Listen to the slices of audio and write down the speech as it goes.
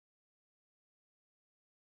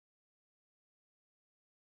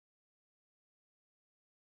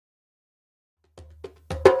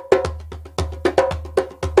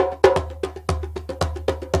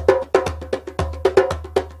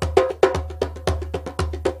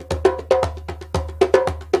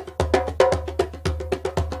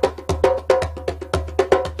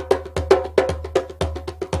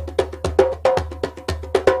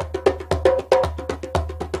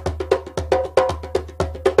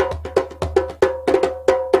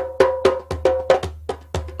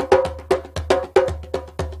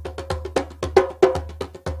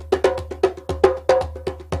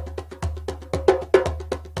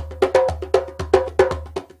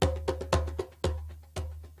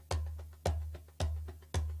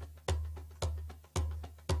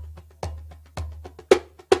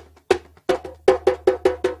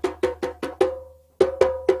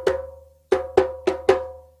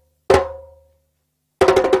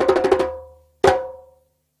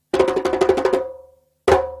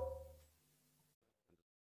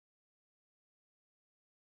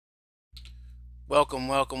Welcome,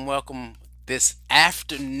 welcome, welcome this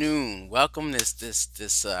afternoon. Welcome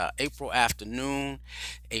this April afternoon,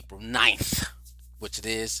 April 9th, which it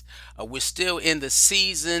is. We're still in the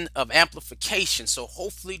season of amplification. So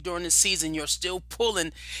hopefully during the season you're still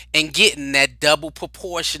pulling and getting that double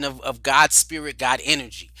proportion of God's spirit, God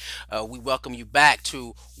energy. We welcome you back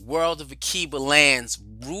to World of Akiba Land's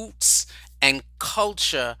Roots and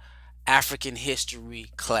Culture African History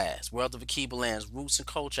class. World of Akiba Land's Roots and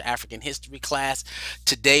Culture African History class.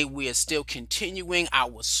 Today we are still continuing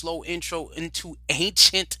our slow intro into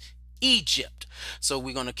ancient Egypt. So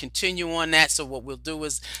we're going to continue on that. So what we'll do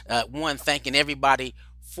is one, thanking everybody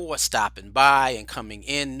for stopping by and coming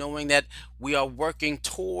in, knowing that we are working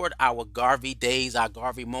toward our Garvey days, our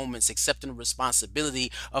Garvey moments, accepting the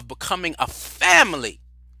responsibility of becoming a family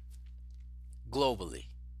globally,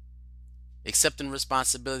 accepting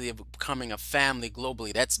responsibility of becoming a family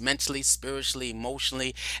globally. That's mentally, spiritually,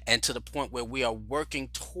 emotionally, and to the point where we are working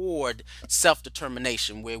toward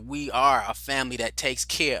self-determination, where we are a family that takes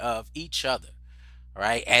care of each other. All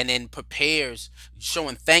right, and then prepares,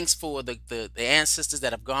 showing thanks for the ancestors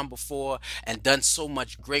that have gone before and done so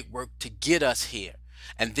much great work to get us here,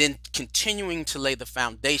 and then continuing to lay the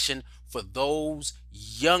foundation for those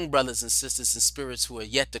young brothers and sisters and spirits who are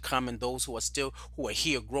yet to come, and those who are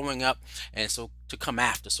here growing up, and so to come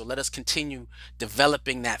after. So let us continue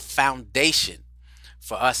developing that foundation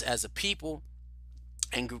for us as a people,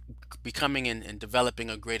 and becoming and developing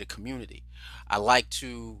a greater community. I like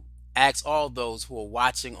to ask all those who are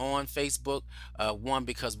watching on Facebook, one,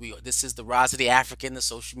 because this is the Rise of the African, the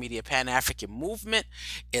social media Pan-African movement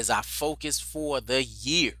is our focus for the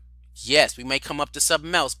year. Yes, we may come up to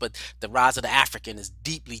something else, but the Rise of the African is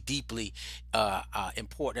deeply, deeply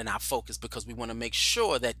important in our focus, because we want to make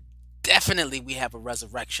sure that definitely we have a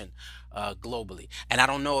resurrection globally. And I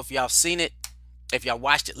don't know if y'all seen it, if y'all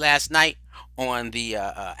watched it last night on the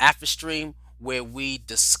after stream, where we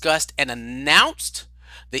discussed and announced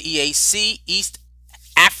the EAC, East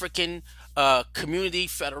African Community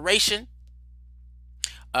Federation,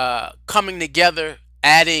 coming together,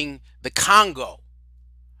 adding the Congo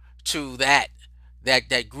to that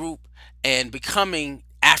group, and becoming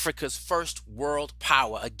Africa's first world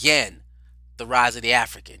power again. The rise of the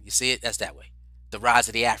African. You see it? That's that way. The rise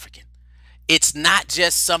of the African. It's not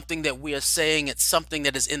just something that we are saying, it's something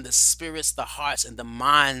that is in the spirits, the hearts, and the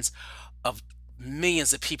minds of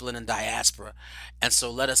millions of people in the diaspora. And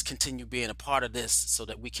so let us continue being a part of this so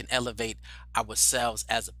that we can elevate ourselves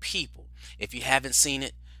as a people. If you haven't seen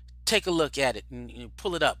it, take a look at it and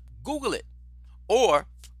pull it up, Google it, or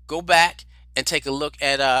go back and take a look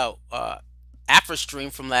at Afro Stream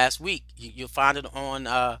from last week. You'll find it on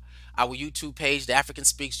our YouTube page, the African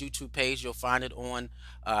Speaks YouTube page. You'll find it on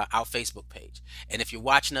our Facebook page. And if you're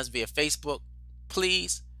watching us via Facebook,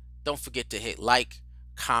 please don't forget to hit like,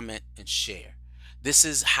 comment, and share. This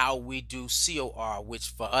is how we do COR, which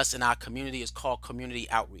for us in our community is called community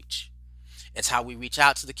outreach. It's how we reach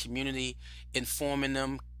out to the community, informing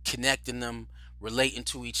them, connecting them, relating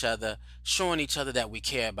to each other, showing each other that we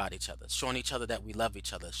care about each other, showing each other that we love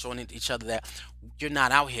each other, showing each other that you're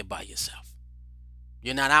not out here by yourself.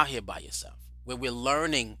 You're not out here by yourself. Where we're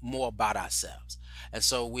learning more about ourselves. And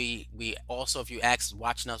so we also, if you ask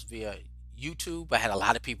watching us via YouTube, I had a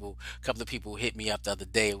lot of people, a couple of people hit me up the other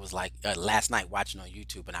day. It was like last night watching on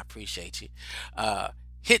YouTube, and I appreciate you.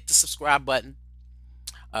 Hit the subscribe button,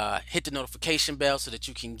 hit the notification bell so that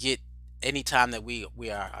you can get anytime that we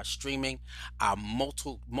are streaming our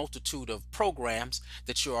multitude of programs,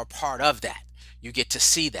 that you're a part of that. You get to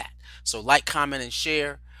see that. So like, comment, and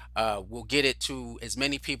share. We'll get it to as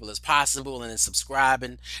many people as possible, and then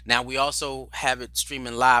subscribing. Now we also have it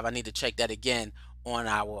streaming live. I need to check that again on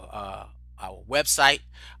our website.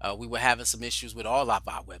 We were having some issues with all of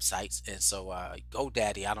our websites, and so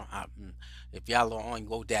GoDaddy. If y'all are on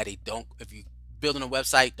GoDaddy, don't. If you building a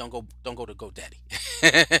website, don't go to GoDaddy.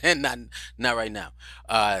 not right now.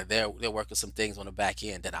 They're working some things on the back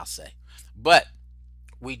end that I'll say, but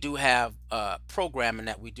we do have programming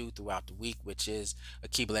that we do throughout the week, which is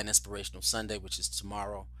Akiba Land Inspirational Sunday, which is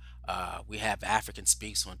tomorrow. We have African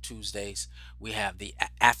Speaks on Tuesdays. We have the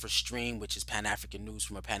Afro Stream, which is Pan-African news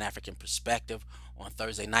from a Pan-African perspective, on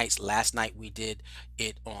Thursday nights. Last night we did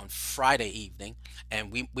it on Friday evening,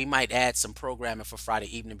 and we might add some programming for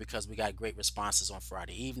Friday evening because we got great responses on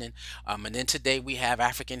Friday evening. And then today we have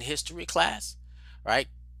African History class, right?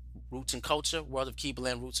 Roots and Culture, World of Akiba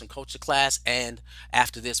Land Roots and Culture class, and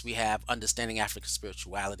after this we have Understanding African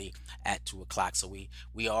Spirituality at 2 o'clock. So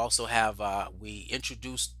we also have we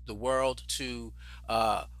introduced the world to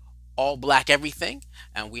all black everything,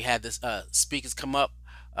 and we had this speakers come up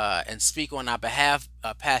and speak on our behalf,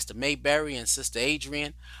 Pastor Mayberry and Sister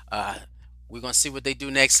Adrian. Uh, we're gonna see what they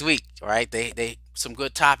do next week. All right, they some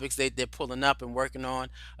good topics they're pulling up and working on.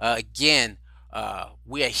 Again,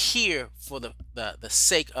 we are here for the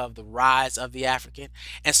sake of the rise of the African.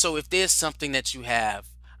 And so, if there's something that you have,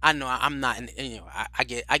 I know I'm not, I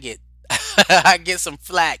get I get some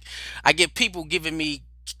flack. I get people giving me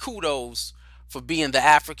kudos for being the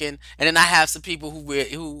African, and then I have some people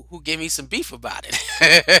who give me some beef about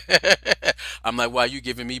it. I'm like, why are you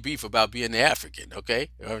giving me beef about being the African?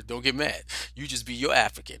 Okay, don't get mad. You just be your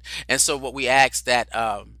African. And so what we ask that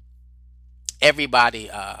everybody,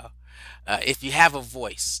 if you have a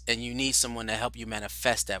voice and you need someone to help you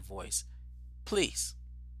manifest that voice, please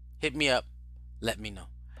hit me up, let me know,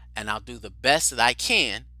 and I'll do the best that I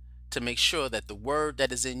can to make sure that the word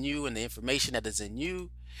that is in you and the information that is in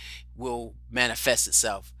you will manifest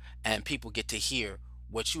itself, and people get to hear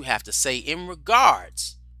what you have to say in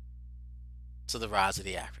regards to the rise of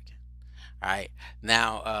the African. All right.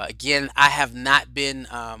 Now, again, I have not been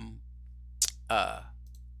uh,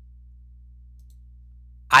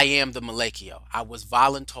 I am the Malekio. I was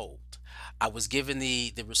voluntold. I was given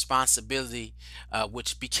the responsibility,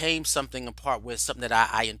 which became something apart with something that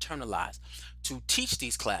I internalized, to teach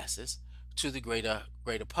these classes to the greater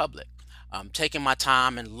public. Taking my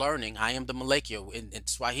time and learning. I am the Malekio in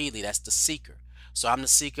Swahili. That's the seeker. So I'm the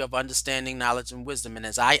seeker of understanding, knowledge, and wisdom. And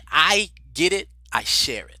as I get it, I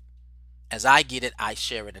share it. As I get it, I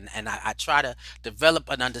share it, and I try to develop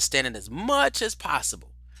an understanding as much as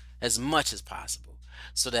possible,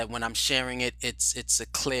 so that when I'm sharing it, it's a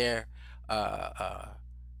clear uh,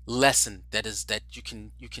 lesson that you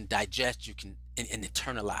can digest, you can and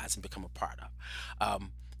internalize and become a part of.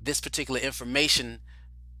 This particular information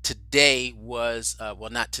today was well,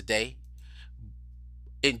 not today,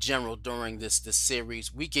 in general during this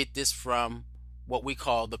series, we get this from what we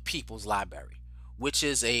call the People's Library, which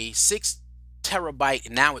is a 6 terabyte,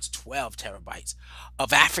 and now it's 12 terabytes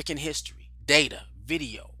of African history, data,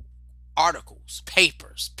 video, articles,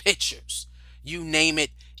 papers, pictures, you name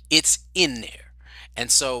it, it's in there.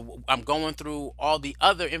 And so I'm going through all the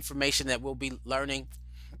other information that we'll be learning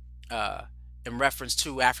uh, in reference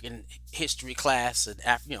to African history class and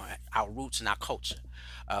our roots and our culture.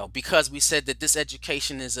 Because we said that this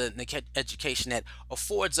education is an education that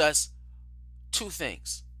affords us two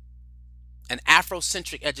things: an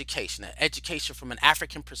Afrocentric education, an education from an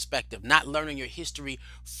African perspective, not learning your history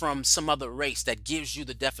from some other race that gives you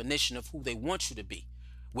the definition of who they want you to be,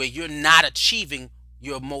 where you're not achieving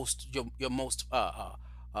your most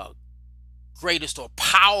greatest or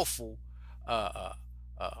powerful uh,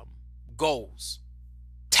 um, goals,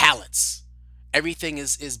 talents. Everything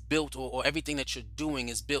is built, or everything that you're doing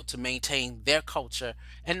is built to maintain their culture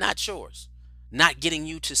and not yours. Not getting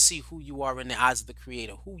you to see who you are in the eyes of the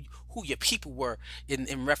Creator, who your people were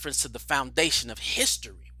in reference to the foundation of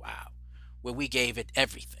history. Wow, where we gave it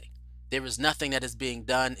everything. There is nothing that is being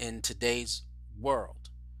done in today's world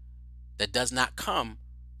that does not come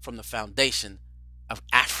from the foundation of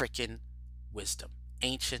African wisdom,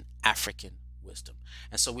 ancient African wisdom.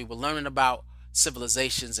 And so we were learning about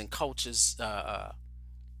civilizations and cultures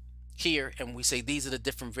here, and we say these are the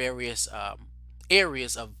different various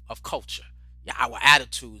areas of culture. Yeah, our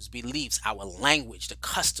attitudes, beliefs, our language, the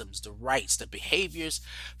customs, the rights, the behaviors,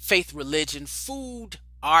 faith, religion, food,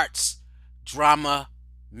 arts, drama,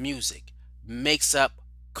 music makes up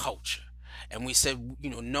culture. And we said,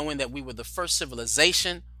 knowing that we were the first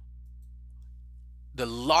civilization, the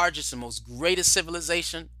largest and most greatest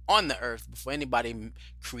civilization on the earth before anybody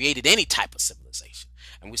created any type of civilization.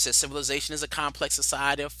 And we said civilization is a complex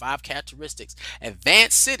society of 5 characteristics: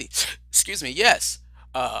 advanced cities, excuse me, yes,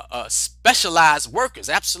 specialized workers,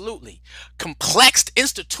 absolutely, complex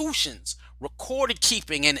institutions, recorded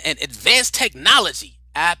keeping, and advanced technology,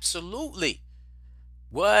 absolutely.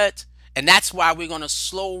 What? And that's why we're going to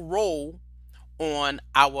slow roll on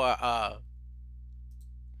our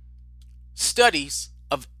studies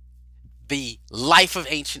of the life of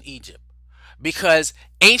ancient Egypt, because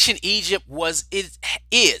ancient Egypt was, it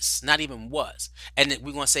is, not even was, and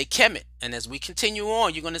we're going to say Kemet. And as we continue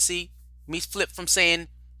on, you're going to see me flip from saying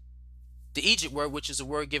the Egypt word, which is a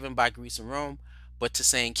word given by Greece and Rome, but to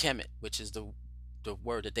saying Kemet, which is the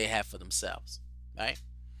word that they have for themselves, right?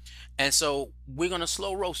 And so we're going to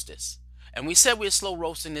slow roast this. And we said we're slow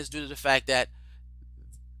roasting this due to the fact that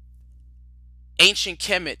ancient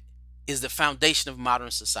Kemet is the foundation of modern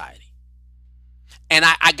society. And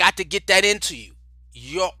I got to get that into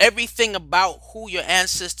you. Everything about who your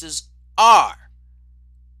ancestors are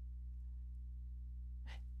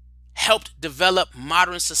helped develop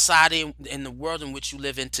modern society in the world in which you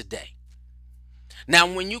live in today.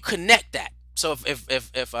 Now, when you connect that, so if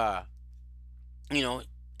you know,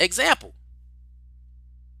 example,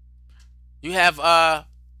 you have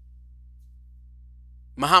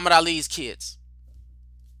Muhammad Ali's kids.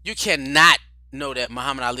 You cannot know that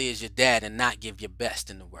Muhammad Ali is your dad and not give your best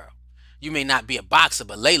in the world. You may not be a boxer,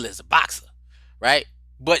 but Layla is a boxer, right?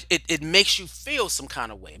 But it makes you feel some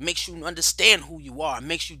kind of way. It makes you understand who you are. It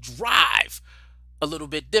makes you drive a little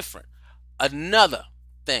bit different. Another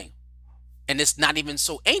thing, and it's not even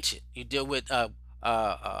so ancient. You deal with uh,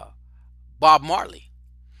 Bob Marley.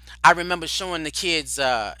 I remember showing the kids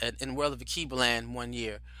in World of Akibaland one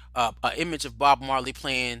year an image of Bob Marley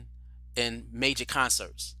playing in major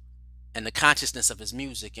concerts and the consciousness of his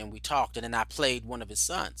music, and we talked, and then I played one of his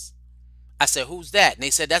sons. I said, "Who's that?" And they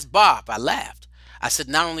said, "That's Bob." I laughed. I said,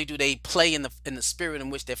 "Not only do they play in the spirit in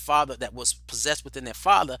which their father that was possessed within their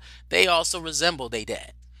father, they also resemble their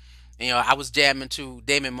dad." I was jamming to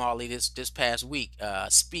Damon Marley this past week.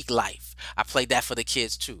 Speak Life. I played that for the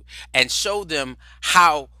kids too, and showed them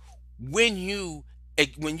how when you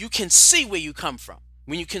can see where you come from,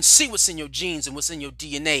 when you can see what's in your genes and what's in your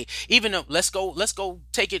DNA. Even though let's go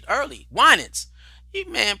take it early. Winans.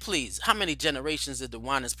 Man, please, how many generations did the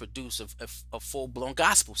Winans produce of full blown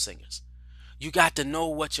gospel singers? You got to know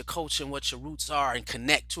what your culture and what your roots are and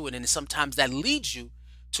connect to it, and sometimes that leads you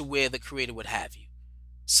to where the Creator would have you.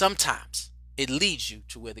 Sometimes it leads you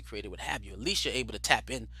to where the Creator would have you. At least you're able to tap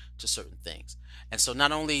into certain things. And so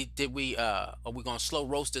not only did we are we going to slow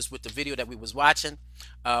roast this with the video that we was watching,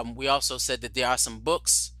 we also said that there are some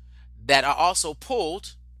books that are also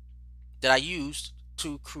pulled that I used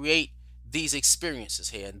to create these experiences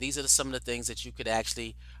here. And these are some of the things that you could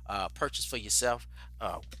actually purchase for yourself.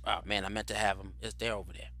 Oh man, I meant to have them. They're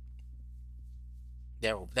over there.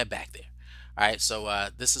 They're back there. All right. So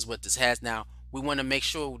this is what this has now. We want to make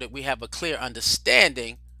sure that we have a clear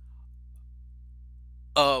understanding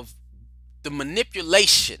of the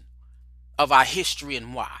manipulation of our history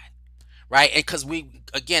and why, right? And because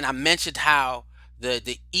I mentioned how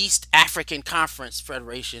the East African Conference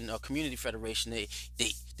Federation or Community Federation, the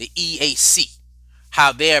EAC,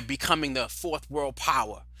 how they're becoming the fourth world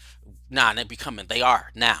power. Nah, they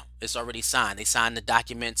are now. It's already signed. They signed the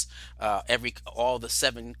documents. All the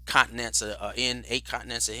 7 continents are in, 8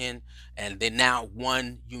 continents are in, and they're now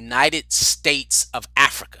one United States of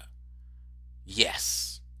Africa.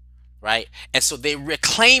 Yes, right? And so they're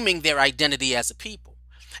reclaiming their identity as a people.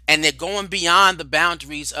 And they're going beyond the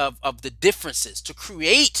boundaries of the differences to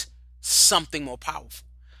create something more powerful.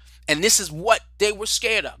 And this is what they were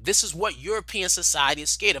scared of. This is what European society is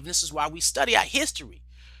scared of. And this is why we study our history,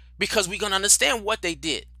 because we're going to understand what they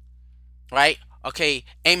did, right? Okay,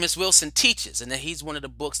 Amos Wilson teaches, and then he's one of the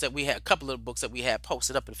books that we had, a couple of the books that we had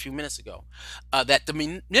posted up a few minutes ago, that the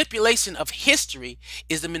manipulation of history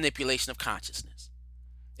is the manipulation of consciousness.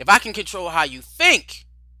 If I can control how you think,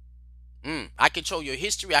 I control your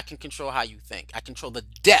history, I can control how you think. I control the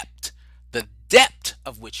depth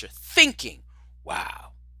of which you're thinking.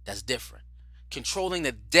 Wow, that's different. Controlling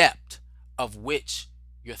the depth of which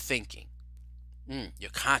you're thinking.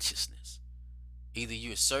 Your consciousness. Either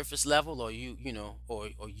you're surface level, or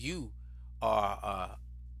or you are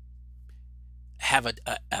have a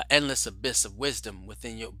endless abyss of wisdom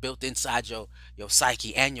within built inside your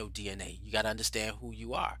psyche and your DNA. You got to understand who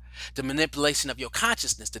you are. The manipulation of your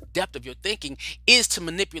consciousness, the depth of your thinking, is to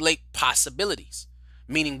manipulate possibilities.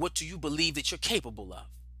 Meaning, what do you believe that you're capable of,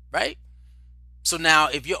 right? So now,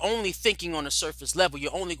 if you're only thinking on a surface level,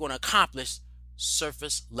 you're only going to accomplish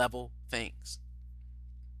surface level things.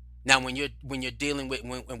 Now, when you're dealing with,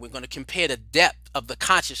 when we're going to compare the depth of the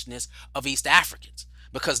consciousness of East Africans,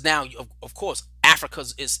 because now, of course, Africa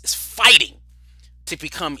is fighting to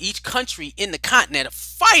become, each country in the continent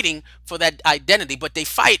fighting for that identity, but they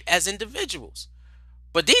fight as individuals.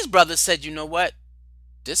 But these brothers said, you know what?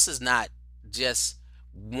 This is not just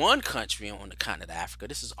one country on the continent of Africa.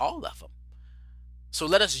 This is all of them. So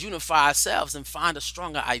let us unify ourselves and find a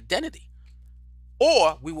stronger identity.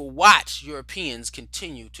 Or we will watch Europeans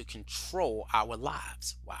continue to control our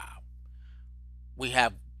lives. Wow.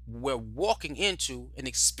 We're walking into an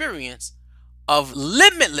experience of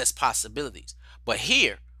limitless possibilities. But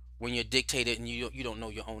here, when you're dictated and you don't know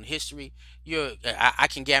your own history, I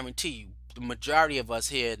can guarantee you, the majority of us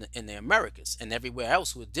here in the Americas and everywhere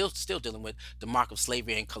else who are still dealing with the mark of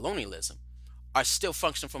slavery and colonialism are still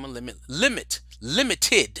functioning from a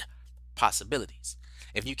limited possibilities.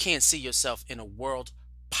 If you can't see yourself in a world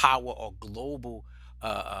power or global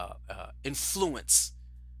influence,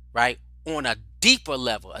 right, on a deeper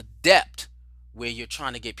level, a depth where you're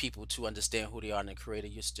trying to get people to understand who they are and the Creator,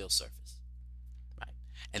 you're still surface, right?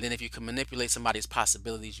 And then if you can manipulate somebody's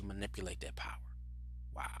possibilities, you manipulate their power.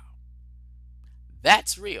 Wow.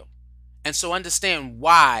 That's real. And so understand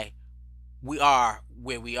why we are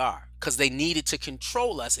where we are, because they needed to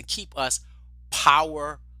control us and keep us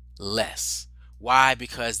powerless. Why?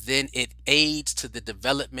 Because then it aids to the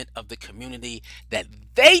development of the community that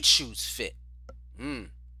they choose fit,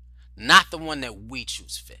 not the one that we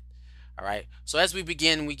choose fit. All right. So as we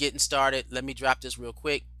begin, we getting started. Let me drop this real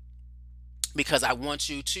quick because I want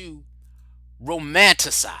you to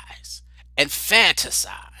romanticize and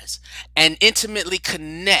fantasize and intimately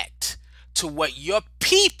connect to what your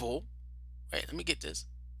people, right? Let me get this,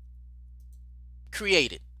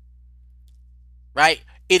 created, right?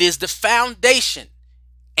 It is the foundation.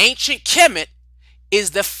 Ancient Kemet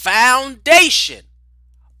is the foundation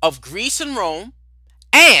of Greece and Rome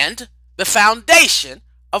and the foundation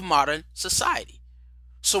of modern society.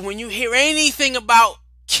 So when you hear anything about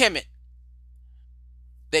Kemet,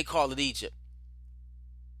 they call it Egypt.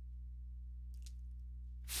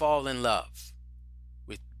 Fall in love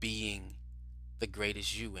with being the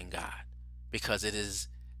greatest you in God, because it is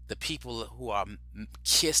the people who are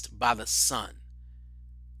kissed by the sun,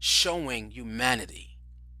 showing humanity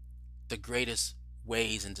the greatest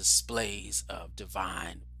ways and displays of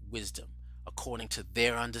divine wisdom according to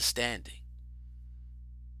their understanding,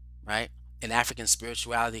 right? In African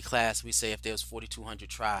spirituality class, we say if there's 4,200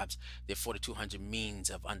 tribes, there are 4,200 means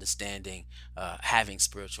of understanding, having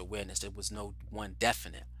spiritual awareness. There was no one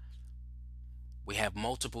definite. We have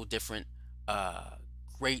multiple different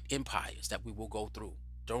great empires that we will go through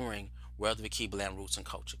during World of Akiba Land Roots and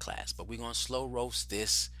Culture class. But we're going to slow roast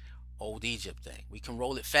this old Egypt thing. We can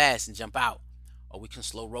roll it fast and jump out, or we can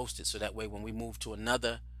slow roast it so that way when we move to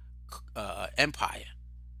another empire,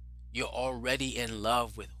 you're already in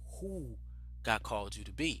love with who God called you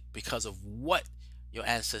to be because of what your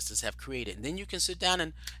ancestors have created. And then you can sit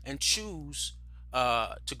down and choose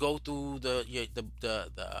to go through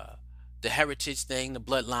the heritage thing, the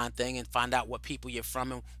bloodline thing, and find out what people you're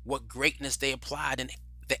from and what greatness they applied in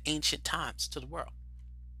the ancient times to the world.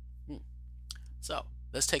 So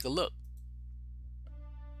let's take a look.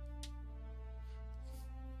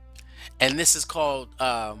 And this is called,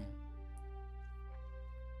 on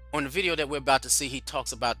the video that we're about to see, he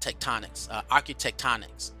talks about tectonics,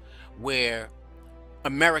 architectonics, where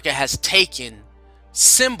America has taken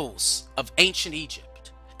symbols of ancient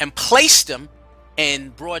Egypt and placed them in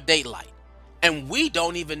broad daylight. And we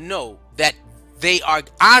don't even know that they are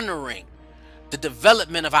honoring the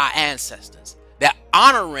development of our ancestors. They're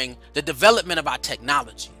honoring the development of our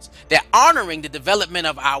technologies. They're honoring the development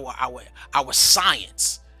of our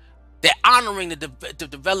science. They're honoring the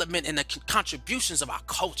development and the contributions of our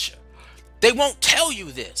culture. They won't tell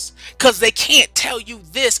you this because they can't tell you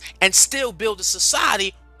this and still build a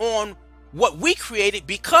society on what we created,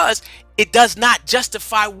 because it does not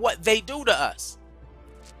justify what they do to us.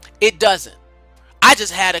 It doesn't. I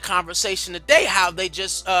just had a conversation today how they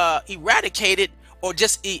just eradicated, or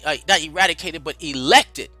just not eradicated, but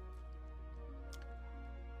elected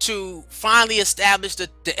to finally establish the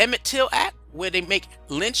Emmett Till Act, where they make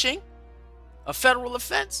lynching a federal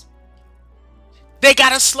offense. They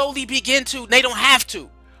got to slowly begin to, they don't have to,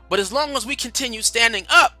 but as long as we continue standing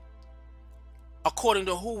up according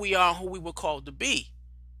to who we are and who we were called to be,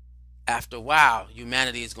 after a while,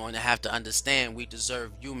 humanity is going to have to understand we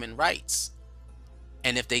deserve human rights.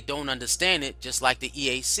 And if they don't understand it, just like the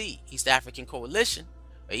EAC, East African Coalition,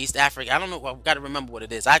 or East Africa, I don't know, I've got to remember what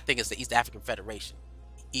it is. I think it's the East African Federation,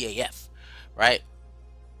 EAF, right?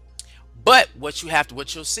 But what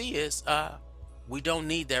you'll see is we don't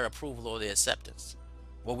need their approval or their acceptance.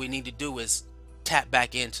 What we need to do is tap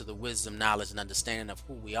back into the wisdom, knowledge, and understanding of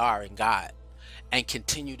who we are in God, and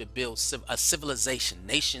continue to build a civilization,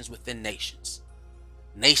 nations within nations,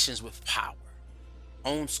 nations with power,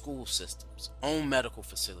 own school systems, own medical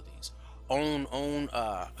facilities, own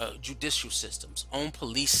judicial systems, own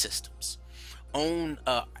police systems, own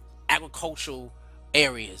agricultural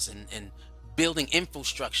areas, and building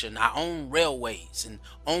infrastructure, and our own railways and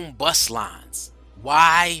own bus lines.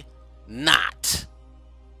 Why not?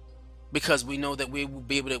 Because we know that we will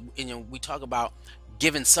be able to, we talk about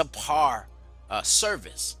giving subpar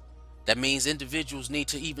service. That means individuals need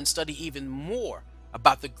to even study even more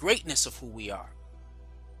about the greatness of who we are.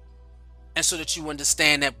 And so that you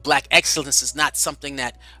understand that black excellence is not something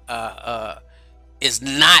that is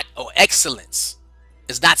not, or excellence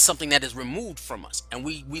is not something that is removed from us. And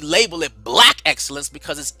we label it black excellence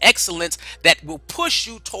because it's excellence that will push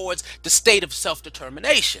you towards the state of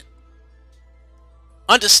self-determination.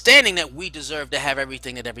 Understanding that we deserve to have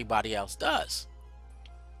everything that everybody else does.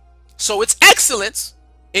 So it's excellence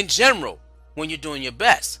in general when you're doing your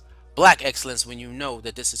best. Black excellence, when you know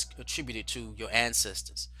that this is attributed to your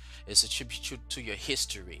ancestors, it's attributed to your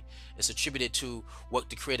history, it's attributed to what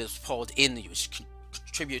the creators pulled in you, it's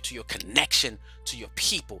contributed to your connection to your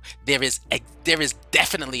people. There is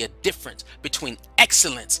definitely a difference between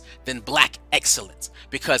excellence than black excellence,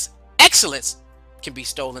 because excellence can be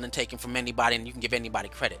stolen and taken from anybody, and you can give anybody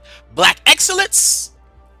credit. Black excellence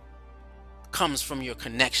comes from your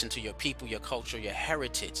connection to your people, your culture, your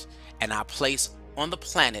heritage, and our place on the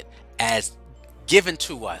planet as given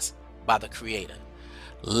to us by the Creator.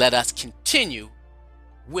 Let us continue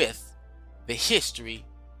with the history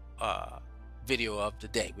video of the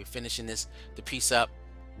day. We're finishing the piece up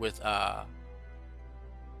with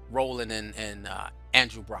Roland and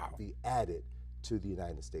Andrew Brower. Be added to the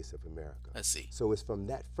United States of America. Let's see. So it's from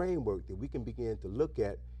that framework that we can begin to look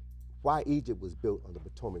at why Egypt was built on the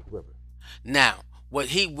Potomac River. Now, where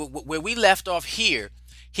we left off here,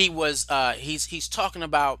 he's talking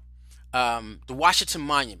about the Washington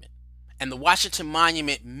Monument, and the Washington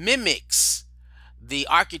Monument mimics the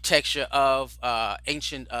architecture of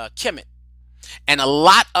ancient Kemet, and a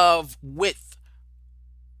lot of with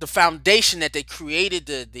the foundation that they created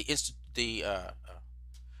the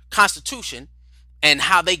Constitution and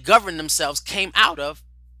how they govern themselves came out of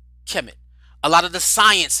Kemet. A lot of the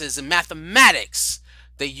sciences and mathematics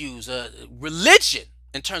they use, religion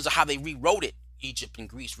in terms of how they rewrote it, Egypt and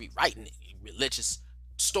Greece rewriting it, religious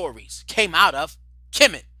stories came out of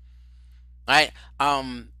Kemet, right?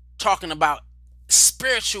 Talking about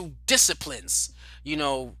spiritual disciplines,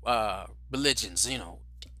 religions,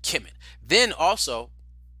 Kemet. Then also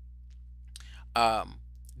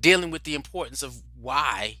dealing with the importance of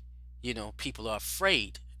why, people are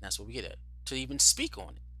afraid. That's what we get at, to even speak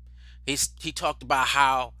on it. He talked about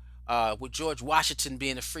how with George Washington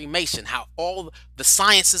being a Freemason, how all the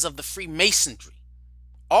sciences of the Freemasonry,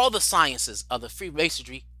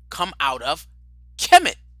 come out of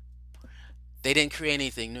Kemet. They didn't create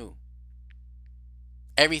anything new.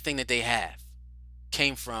 Everything that they have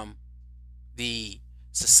came from the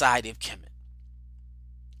Society of Kemet,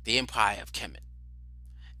 the Empire of Kemet.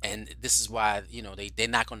 And this is why, they're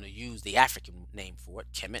not going to use the African name for it,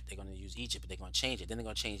 Kemet. They're going to use Egypt, but they're going to change it. Then they're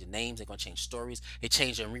going to change the names. They're going to change stories. They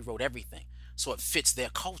changed and rewrote everything so it fits their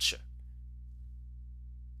culture.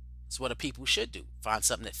 It's what a people should do. Find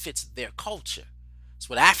something that fits their culture. It's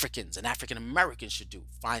what Africans and African Americans should do.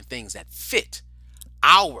 Find things that fit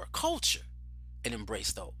our culture and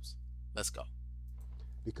embrace those. Let's go.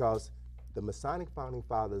 Because the Masonic founding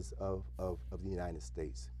fathers of the United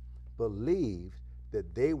States believed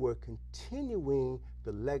that they were continuing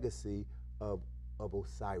the legacy of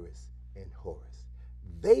Osiris and Horus.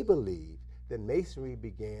 They believed that Masonry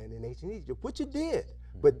began in ancient Egypt, which it did,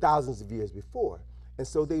 but thousands of years before. And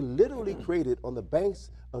so they literally created on the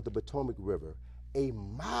banks of the Potomac River a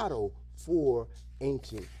model for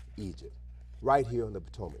ancient Egypt, right here on the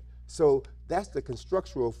Potomac. So that's the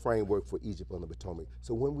constructural framework for Egypt on the Potomac.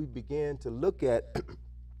 So when we began to look at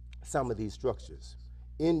some of these structures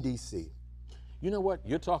in DC. You know what?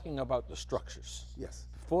 You're talking about the structures. Yes.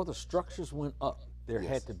 Before the structures went up, there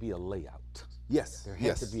had to be a layout. Yes. There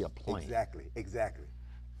had to be a plan. Exactly.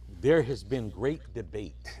 There has been great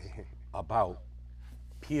debate about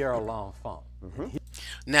Pierre L'Enfant.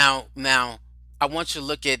 Now, I want you to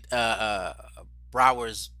look at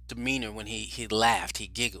Brower's demeanor when he laughed, he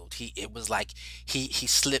giggled. It was like he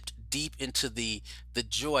slipped deep into the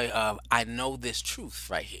joy of, I know this truth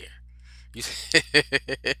right here.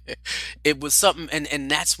 It was something, and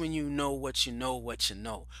that's when you know what you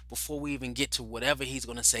know. Before we even get to whatever he's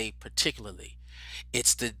going to say particularly,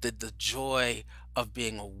 it's the joy of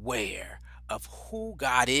being aware of who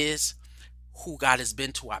God is, who God has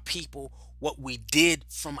been to our people, what we did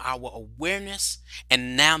from our awareness,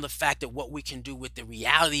 and now the fact that what we can do with the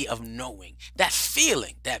reality of knowing, that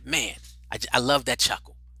feeling, that, man, I love that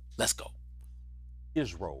chuckle. Let's go.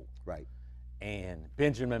 His role. Right. And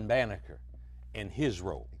Benjamin Banneker in his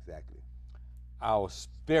role. Exactly. Our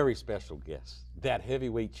very special guest, that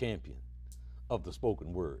heavyweight champion of the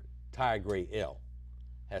spoken word, Ty Gray L,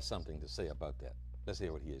 has something to say about that. Let's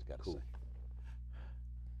hear what he has got to say.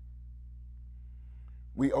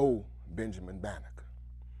 We owe Benjamin Banneker.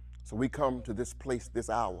 So we come to this place this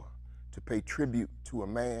hour to pay tribute to a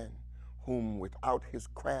man whom without his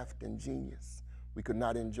craft and genius, we could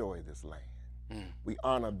not enjoy this land. We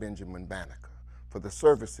honor Benjamin Banneker for the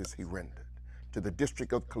services he rendered. To the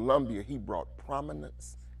District of Columbia, he brought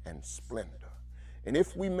prominence and splendor. And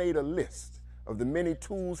if we made a list of the many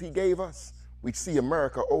tools he gave us, we'd see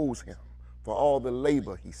America owes him for all the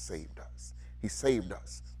labor he saved us. He saved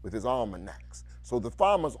us with his almanacs. So the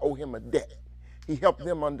farmers owe him a debt. He helped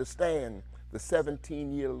them understand the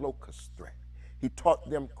 17-year locust threat. He taught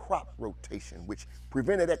them crop rotation, which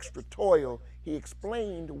prevented extra toil. He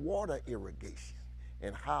explained water irrigation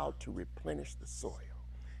and how to replenish the soil.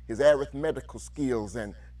 His arithmetical skills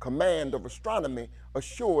and command of astronomy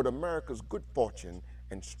assured America's good fortune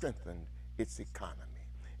and strengthened its economy.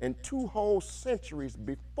 And 2 whole centuries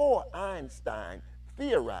before Einstein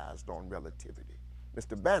theorized on relativity,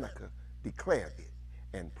 Mr. Banneker declared it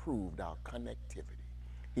and proved our connectivity.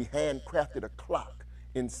 He handcrafted a clock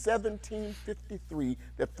in 1753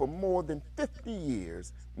 that for more than 50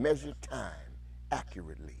 years measured time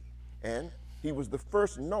accurately. And he was the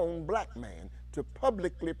first known black man to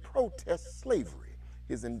publicly protest slavery.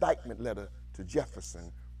 His indictment letter to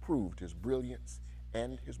Jefferson proved his brilliance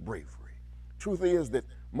and his bravery. Truth is that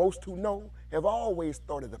most who know have always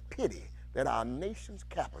thought it a pity that our nation's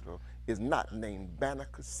capital is not named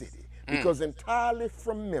Banneker City, because entirely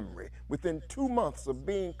from memory, within 2 months of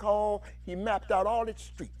being called, he mapped out all its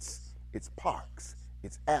streets, its parks,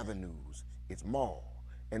 its avenues, its mall.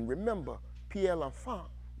 And remember, Pierre L'Enfant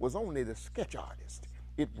was only the sketch artist.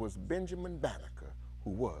 It was Benjamin Banneker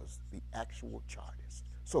who was the actual chartist.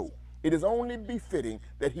 So it is only befitting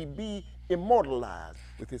that he be immortalized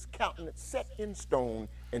with his countenance set in stone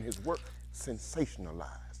and his work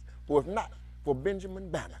sensationalized. For if not for Benjamin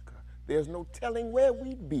Banneker, there's no telling where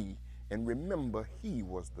we'd be. And remember, he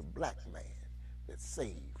was the black man that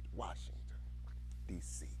saved Washington,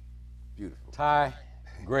 D.C. Beautiful. Ty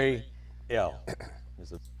Gray L.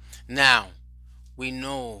 Now, we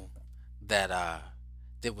know that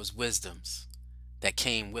there was wisdoms that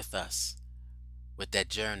came with us with that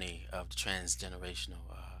journey of the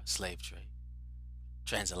transgenerational slave trade,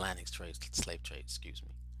 transatlantic slave trade, excuse me.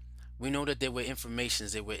 We know that there were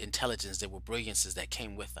informations, there were intelligence, there were brilliances that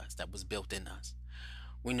came with us, that was built in us.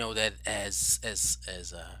 We know that as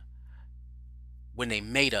when they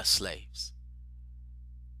made us slaves,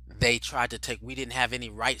 they tried to take, we didn't have any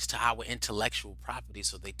rights to our intellectual property,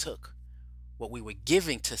 so they took what we were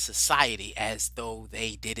giving to society as though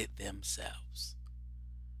they did it themselves.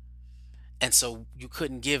 And so you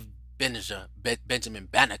couldn't give Benjamin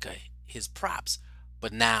Banneker his props,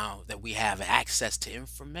 but now that we have access to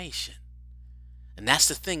information, and that's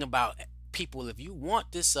the thing about people, if you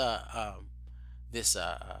want this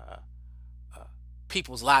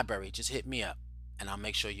People's Library, just hit me up and I'll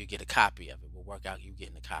make sure you get a copy of it. We'll work out you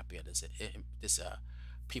getting a copy of this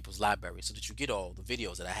People's Library, so that you get all the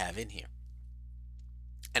videos that I have in here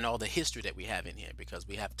and all the history that we have in here, because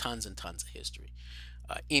we have tons and tons of history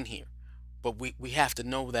in here. But we have to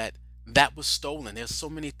know that that was stolen. There's so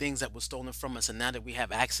many things that were stolen from us, and now that we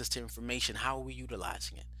have access to information, how are we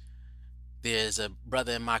utilizing it? There's a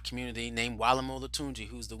brother in my community named Walamo Latunji,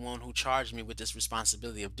 who's the one who charged me with this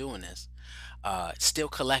responsibility of doing this, still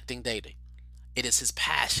collecting data. It is his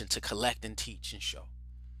passion to collect and teach and show.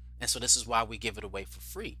 And so this is why we give it away for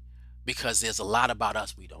free, because there's a lot about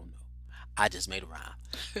us we don't know. I just made a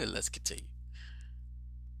rhyme. Let's continue.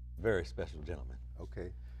 Very special gentleman.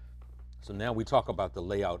 Okay. So now we talk about the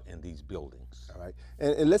layout in these buildings. All right.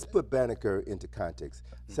 And let's put Banneker into context.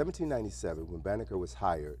 1797, when Banneker was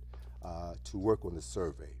hired to work on the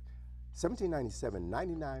survey, 1797,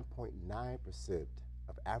 99.9%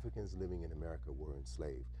 of Africans living in America were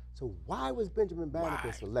enslaved. So why was Benjamin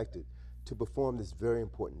Banneker selected to perform this very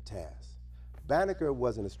important task? Banneker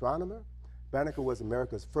was an astronomer. Banneker was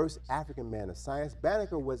America's first African man of science.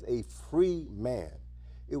 Banneker was a free man.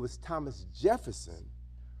 It was Thomas Jefferson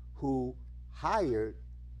who hired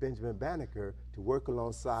Benjamin Banneker to work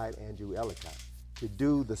alongside Andrew Ellicott to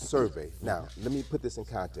do the survey. Now, let me put this in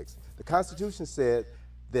context. The Constitution said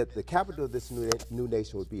that the capital of this new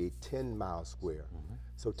nation would be a 10-mile square.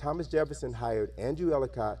 So Thomas Jefferson hired Andrew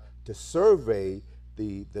Ellicott to survey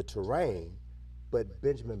the terrain, but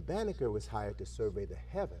Benjamin Banneker was hired to survey the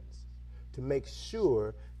heavens, to make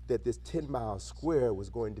sure that this 10-mile square was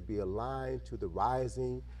going to be aligned to the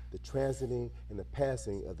rising, the transiting, and the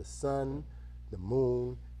passing of the sun, the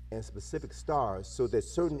moon, and specific stars, so that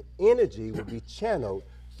certain energy would be channeled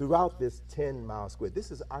throughout this 10-mile square.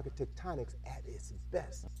 This is architectonics at its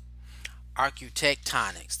best.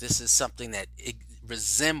 Architectonics. This is something that it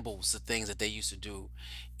resembles the things that they used to do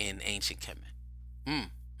in ancient Kemet.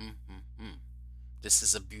 This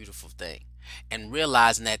is a beautiful thing. And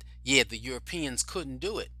realizing that, yeah, the Europeans couldn't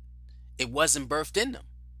do it. It wasn't birthed in them.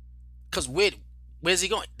 Because where's he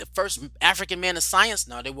going? The first African man of science?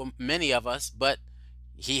 No, there were many of us, but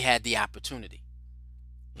he had the opportunity.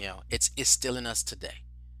 You know, it's still in us today.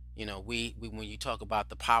 You know, we when you talk about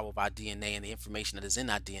the power of our DNA and the information that is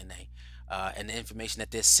in our DNA, and the information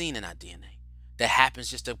that they're seen in our DNA, that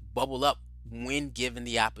happens just to bubble up when given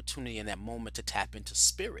the opportunity in that moment to tap into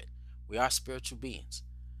spirit, We are spiritual beings.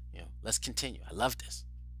 Let's continue. I love this.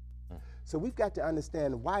 So we've got to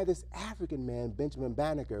understand why this African man, Benjamin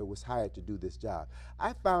Banneker, was hired to do this job.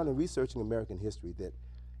 I found in researching American history that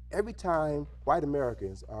every time white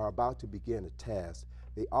Americans are about to begin a task,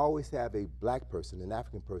 they always have a black person, an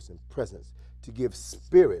African person, presence to give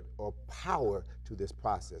spirit or power to this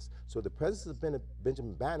process. So the presence of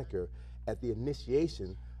Benjamin Banneker at the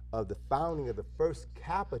initiation of the founding of the first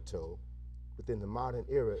capital within the modern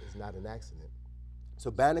era is not an accident. So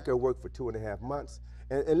Banneker worked for 2.5 months.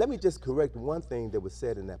 And let me just correct one thing that was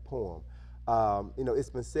said in that poem. It's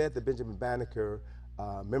been said that Benjamin Banneker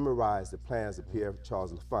memorized the plans of Pierre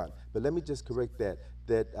Charles L'Enfant. But let me just correct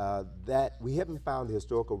that we haven't found the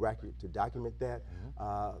historical record to document that.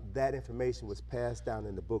 That information was passed down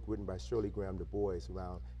in the book written by Shirley Graham Du Bois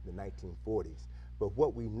around the 1940s. But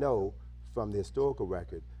what we know from the historical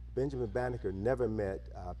record, Benjamin Banneker never met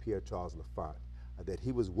Pierre Charles L'Enfant. That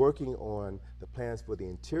he was working on the plans for the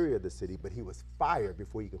interior of the city, but he was fired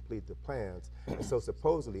before he completed the plans. And so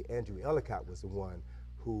supposedly Andrew Ellicott was the one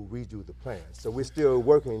who redrew the plans. So we're still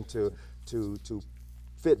working to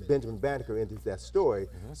fit Benjamin Banneker into that story.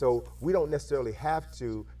 So we don't necessarily have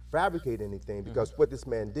to fabricate anything because what this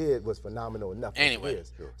man did was phenomenal enough. Anyway.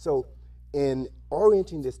 So in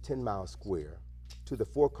orienting this 10-mile square to the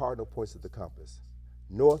 4 cardinal points of the compass,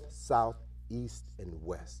 north, south, east, and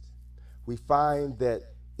west, we find that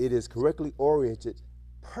it is correctly oriented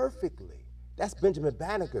perfectly. That's Benjamin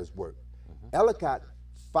Banneker's work. Ellicott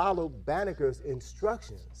followed Banneker's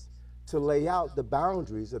instructions to lay out the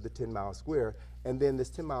boundaries of the 10-mile square, and then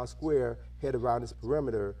this 10-mile square had around its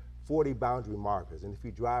perimeter 40 boundary markers. And if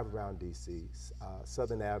you drive around DC,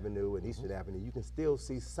 Southern Avenue and Eastern Avenue, you can still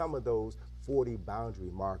see some of those 40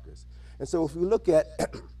 boundary markers. And so if we look at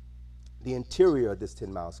the interior of this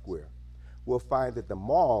 10-mile square, we'll find that the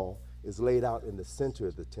mall is laid out in the center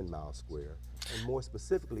of the 10-mile square. And more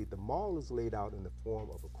specifically, the mall is laid out in the form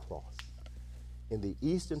of a cross. In the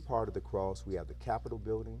eastern part of the cross, we have the Capitol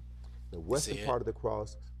building. The western part of the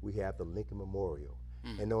cross, we have the Lincoln Memorial.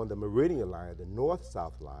 And on the Meridian line, the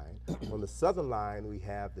north-south line, on the southern line, we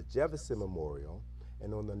have the Jefferson Memorial.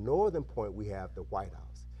 And on the northern point, we have the White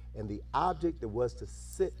House. And the object that was to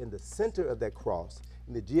sit in the center of that cross,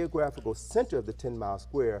 in the geographical center of the 10-mile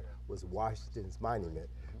square, was Washington's monument.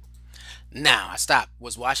 Now, I stop.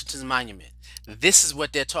 Was Washington's monument. This is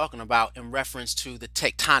what they're talking about in reference to the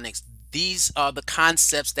tectonics. These are the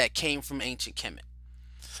concepts that came from ancient Kemet.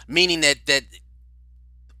 Meaning that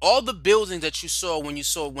all the buildings that you saw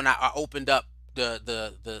when I opened up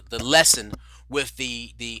the lesson with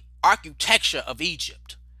the architecture of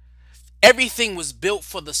Egypt, everything was built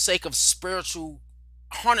for the sake of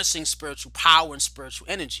harnessing spiritual power and spiritual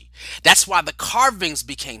energy. That's why the carvings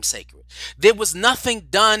became sacred. There was nothing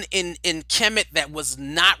done in Kemet that was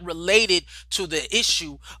not related to the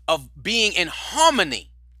issue of being in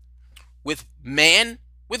harmony with man,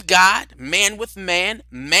 with God, man with man,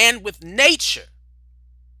 man with nature.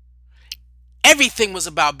 Everything was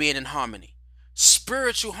about being in harmony.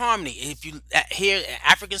 Spiritual harmony. If you hear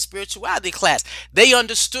African spirituality class, they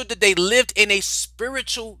understood that they lived in a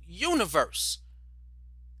spiritual universe.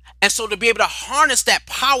 And so to be able to harness that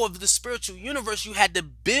power of the spiritual universe, you had to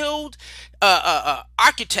build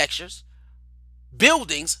architectures,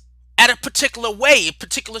 buildings at a particular way, a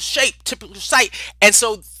particular shape, typical site. And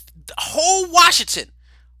so the whole Washington,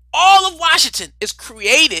 all of Washington is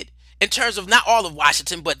created in terms of not all of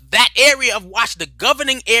Washington, but that area of Washington, the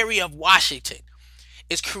governing area of Washington,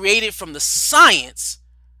 is created from the science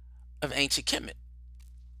of ancient Kemet.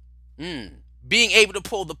 Being able to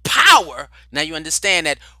pull the power. Now you understand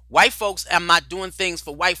that white folks, I'm not doing things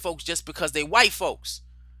for white folks just because they're white folks.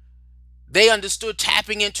 They understood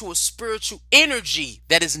tapping into a spiritual energy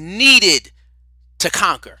that is needed to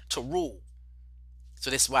conquer, to rule. So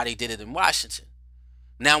that's why they did it in Washington.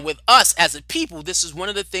 Now with us as a people, this is one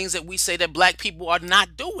of the things that we say that black people are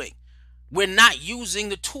not doing. We're not using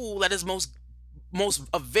the tool that is most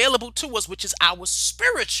available to us, which is our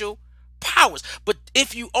spiritual powers. But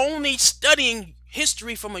if you only studying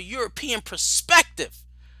history from a European perspective,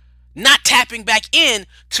 not tapping back in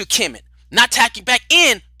to Kemet, not tapping back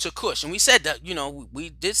in to Kush, and we said that, we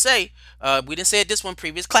did say, we didn't say it this one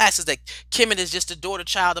previous classes, that Kemet is just the daughter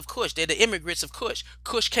child of Kush. They're the immigrants of Kush.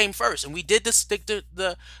 Kush came first, and we did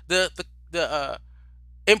the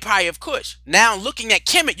empire of Kush. Now looking at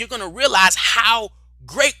Kemet, you're going to realize how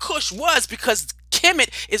great Kush was, because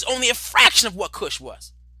Kemet is only a fraction of what Kush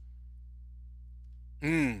was.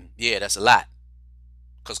 Yeah, that's a lot.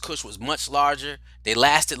 Because Kush was much larger. They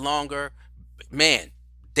lasted longer. Man,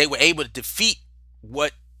 they were able to defeat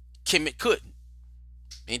what Kemet couldn't.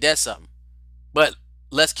 Ain't that something? But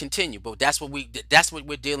let's continue. But that's what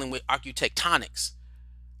we're dealing with, architectonics.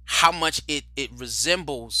 How much it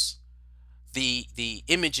resembles the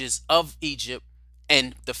images of Egypt,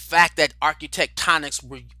 and the fact that architectonics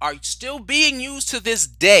are still being used to this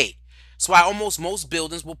day. That's why almost most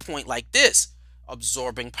buildings will point like this,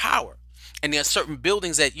 absorbing power. And there are certain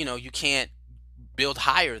buildings that you can't build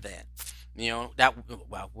higher than. That,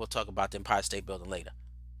 well, we'll talk about the Empire State Building later.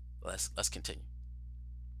 Let's continue.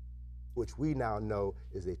 which we now know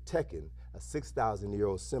is a Tekken, a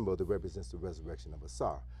 6,000-year-old symbol that represents the resurrection of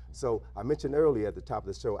Asar. So I mentioned earlier at the top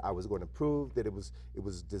of the show, I was going to prove that it was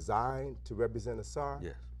designed to represent Asar.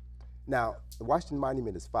 Yes. Now, the Washington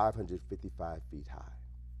Monument is 555 feet high,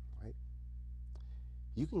 right?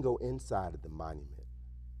 You can go inside of the monument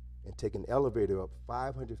and take an elevator up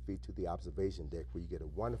 500 feet to the observation deck where you get a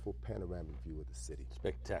wonderful panoramic view of the city.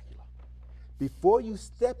 Spectacular. Before you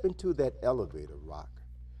step into that elevator, Rock,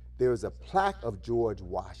 there is a plaque of George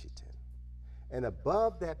Washington. And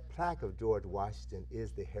above that plaque of George Washington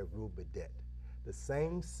is the Heru Bedet, the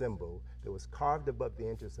same symbol that was carved above the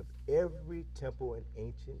entrance of every temple in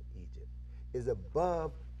ancient Egypt, is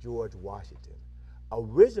above George Washington.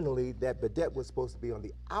 Originally, that Bedet was supposed to be on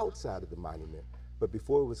the outside of the monument, but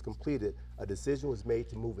before it was completed, a decision was made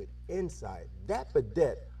to move it inside. That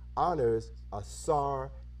Bedet honors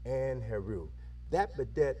Asar and Heru. That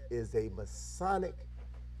Bedet is a Masonic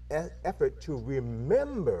effort to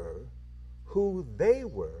remember who they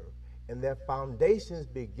were, and their foundations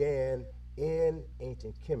began in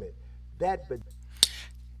ancient Kemet. That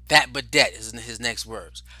Bedet is his next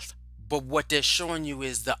words. But what they're showing you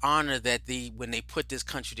is the honor that when they put this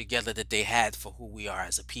country together, that they had for who we are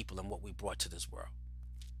as a people and what we brought to this world.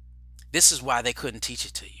 This is why they couldn't teach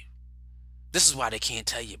it to you. This is why they can't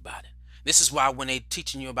tell you about it. This is why when they're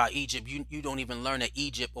teaching you about Egypt, you don't even learn that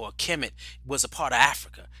Egypt or Kemet was a part of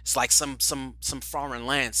Africa. It's like some foreign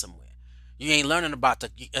land somewhere. You ain't learning about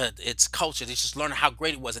its culture. They're just learning how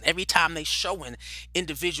great it was. And every time they showing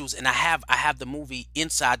individuals, and I have the movie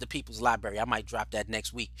Inside the People's Library. I might drop that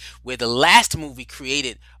next week, where the last movie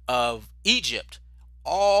created of Egypt,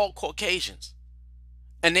 all Caucasians,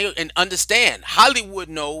 and understand. Hollywood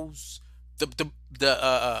knows,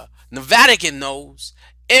 the Vatican knows,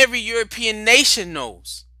 every European nation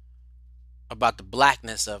knows about the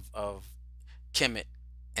blackness of Kemet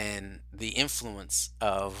and the influence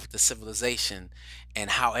of the civilization, and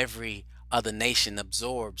how every other nation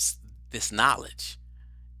absorbs this knowledge.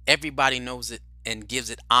 Everybody knows it and gives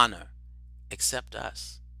it honor except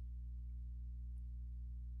us.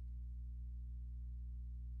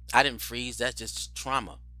 I didn't freeze. That's just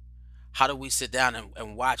trauma. How do we sit down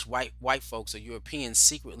and watch white folks or Europeans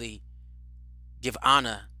secretly give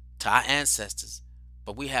honor to our ancestors,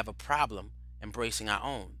 but we have a problem embracing our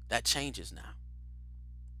own? That changes now.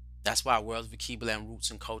 That's why World's Vocabulary and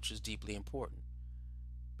Roots and Culture is deeply important,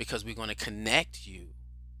 because we're going to connect you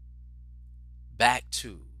back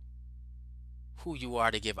to who you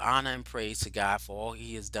are, to give honor and praise to God for all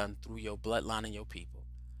He has done through your bloodline and your people,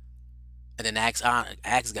 and then ask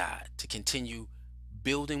God to continue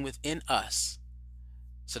building within us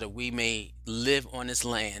so that we may live on this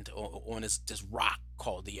land, or on this rock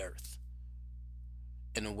called the earth,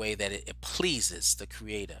 in a way that it pleases the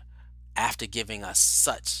Creator after giving us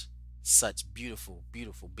such beautiful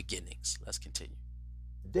beginnings. Let's continue.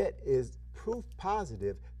 That is proof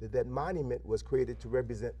positive that that monument was created to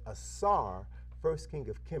represent Asar, first king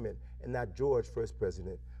of Kemet, and not George, first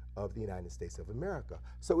president of the United States of America.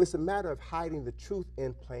 So it's a matter of hiding the truth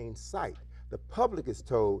in plain sight. The public is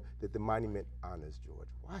told that the monument honors George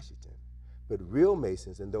Washington, but real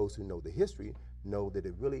Masons and those who know the history know that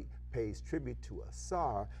it really pays tribute to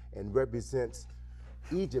Asar and represents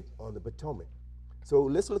Egypt on the Potomac. So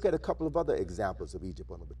let's look at a couple of other examples of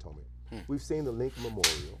Egypt on the Potomac. We've seen the Lincoln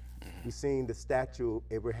Memorial. We've seen the statue of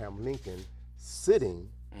Abraham Lincoln sitting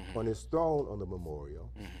on his throne on the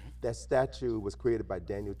memorial. That statue was created by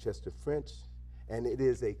Daniel Chester French, and it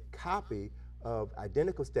is a copy of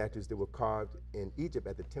identical statues that were carved in Egypt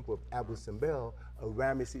at the temple of Abu Simbel of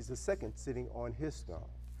Ramesses II sitting on his throne.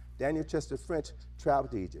 Daniel Chester French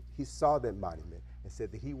traveled to Egypt. He saw that monument and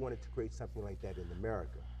said that he wanted to create something like that in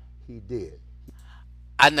America. He did.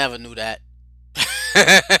 I never knew that.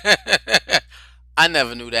 I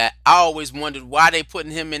never knew that. I always wondered why they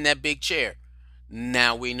putting him in that big chair.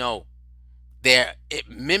 Now we know. They're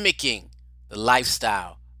mimicking the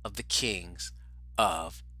lifestyle of the kings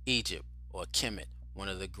of Egypt, or Kemet, one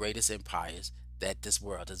of the greatest empires that this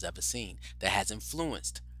world has ever seen, that has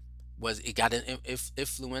influenced. It got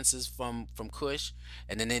influences from Kush,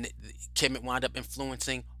 and then Kemet wound up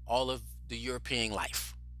influencing all of the European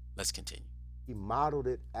life. Let's continue. He modeled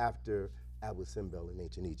it after Abu Simbel in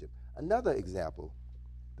ancient Egypt. Another example,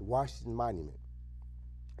 the Washington Monument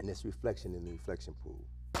and its reflection in the reflection pool.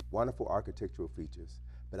 Wonderful architectural features.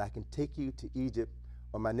 But I can take you to Egypt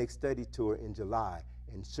on my next study tour in July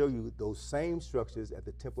and show you those same structures at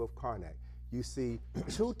the Temple of Karnak. You see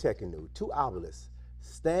two Tekenu, two obelisks,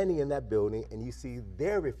 standing in that building, and you see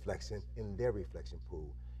their reflection in their reflection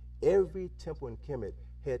pool. Every temple in Kemet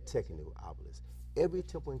had Tekenu obelisks. Every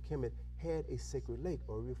temple in Kemet had a sacred lake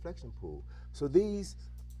or a reflection pool. So these...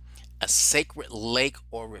 A sacred lake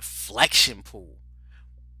or reflection pool.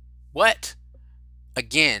 What?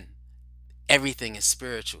 Again, everything is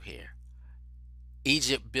spiritual here.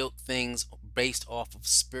 Egypt built things based off of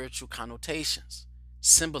spiritual connotations,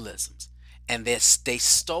 symbolisms, and they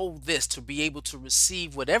stole this to be able to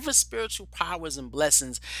receive whatever spiritual powers and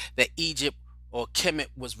blessings that Egypt or Kemet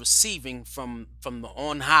was receiving from the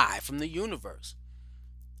on high, from the universe.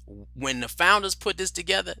 When the founders put this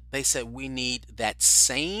together, they said we need that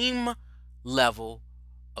same level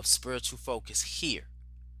of spiritual focus here.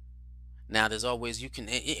 Now, there's always,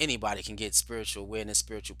 anybody can get spiritual awareness,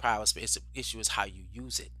 spiritual power. It's the issue is how you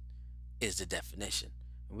use it is the definition.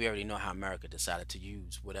 We already know how America decided to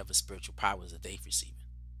use whatever spiritual powers that they've received.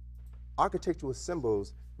 Architectural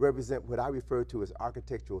symbols represent what I refer to as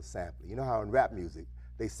architectural sampling. You know how in rap music,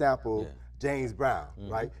 they sample James Brown,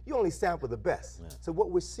 right? You only sample the best. So what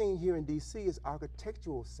we're seeing here in DC is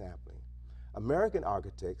architectural sampling. American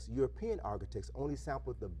architects, European architects only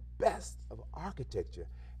sampled the best of architecture.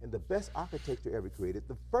 And the best architecture ever created,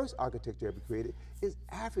 the first architecture ever created, is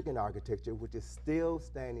African architecture, which is still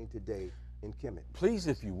standing today in Kemet. Please,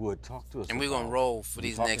 if you would, talk to us. And we're going to roll for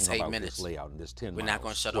these next 8 minutes. This layout in this 10 We're not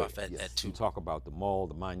going to shut off at 2. You talk about the mall,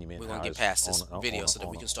 the monument. We're going to get past this video so that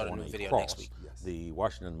we can start a new video next week. The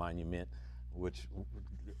Washington Monument, which,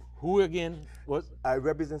 who again was? It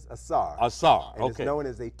represents Asar. Asar, and it's known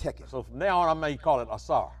as a Tekken. So from now on, I may call it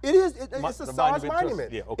Asar. It is. It's Asar's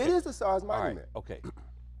monument. Yeah, okay. It is Asar's monument. Right, okay.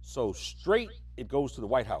 So straight, it goes to the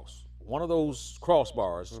White House. One of those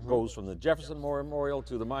crossbars goes from the Jefferson Memorial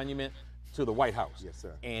to the monument to the White House. Yes,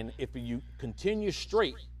 sir. And if you continue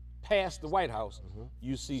straight past the White House,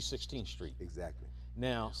 you see 16th Street. Exactly.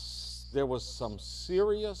 Now, there was some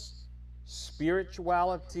serious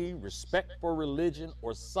spirituality, respect for religion,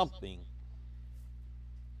 or something,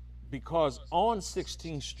 because on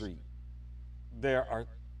 16th Street, there are,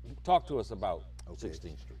 talk to us about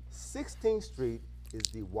 16th Street. 16th Street is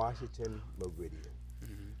the Washington Meridian.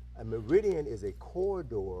 A meridian is a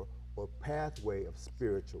corridor or pathway of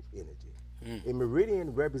spiritual energy. A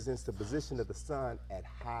meridian represents the position of the sun at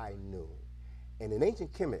high noon. And in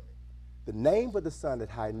ancient Kemet, the name for the sun at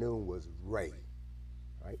high noon was Re.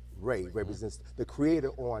 Right? Re represents the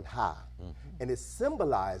creator on high. And it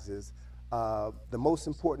symbolizes the most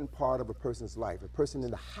important part of a person's life, a person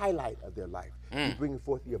in the highlight of their life. You're bringing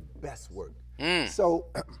forth your best work. So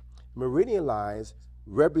meridian lines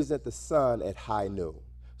represent the sun at high noon.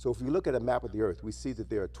 So if you look at a map of the earth, we see that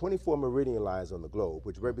there are 24 meridian lines on the globe,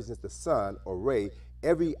 which represents the sun or ray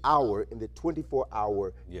every hour in the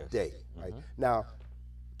 24-hour day. Right? Now,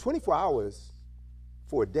 24 hours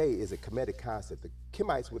for a day is a Kemetic concept. The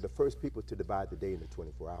Kemites were the first people to divide the day into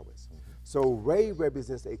 24 hours. So ray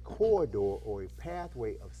represents a corridor or a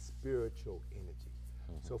pathway of spiritual energy.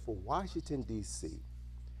 So for Washington, D.C.,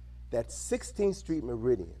 that 16th Street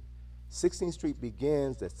meridian, 16th Street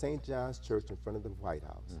begins at St. John's Church in front of the White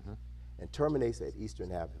House and terminates at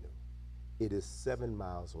Eastern Avenue. It is 7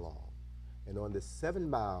 miles long. And on the 7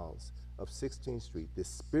 miles of 16th Street, this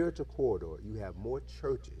spiritual corridor, you have more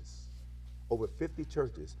churches, over 50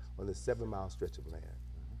 churches on the 7-mile stretch of land.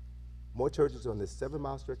 More churches on this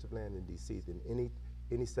 7-mile stretch of land in D.C. than any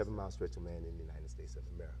 7-mile stretch of land in the United States of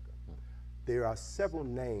America. There are several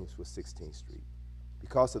names for 16th Street.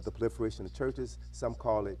 Because of the proliferation of churches, some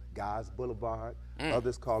call it God's Boulevard,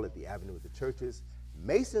 others call it the Avenue of the Churches.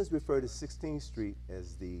 Masons refer to 16th Street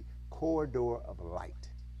as the corridor of light.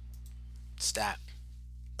 Stop.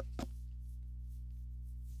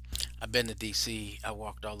 I've been to D.C. I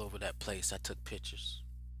walked all over that place. I took pictures.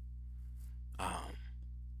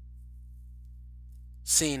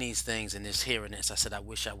 Seeing these things and just hearing this, I said I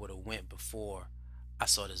wish I would have went before I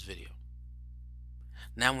saw this video.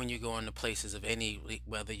 Now, when you go into places of any,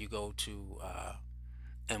 whether you go to,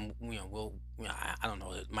 and I don't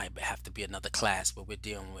know, it might have to be another class, but we're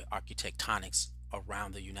dealing with architectonics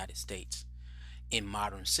around the United States in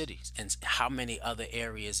modern cities, and how many other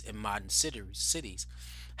areas in modern cities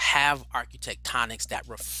have architectonics that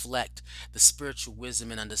reflect the spiritual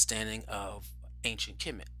wisdom and understanding of ancient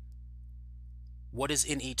Kemet. What is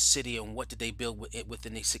in each city, and what did they build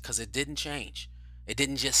within each city? Because it didn't change. It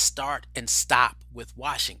didn't just start and stop with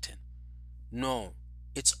Washington. No,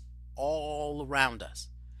 it's all around us.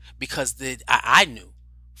 Because I knew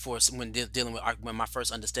when dealing with when my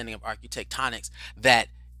first understanding of architectonics that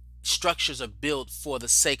structures are built for the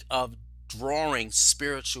sake of drawing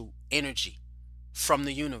spiritual energy from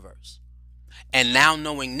the universe. And now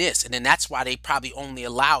knowing this, and then that's why they probably only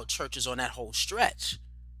allowed churches on that whole stretch.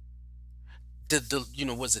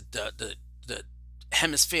 Was it the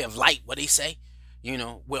hemisphere of light? What they say,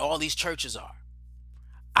 where all these churches are.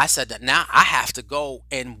 I said that now I have to go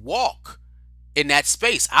and walk in that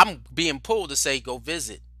space. I'm being pulled to say go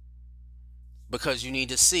visit, because you need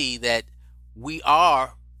to see that we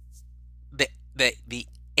are the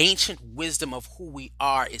ancient wisdom of who we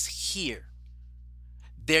are is here.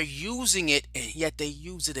 They're using it, and yet they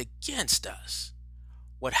use it against us.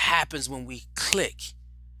 What happens when we click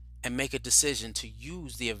and make a decision to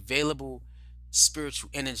use the available spiritual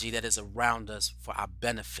energy that is around us for our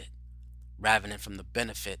benefit, rather than from the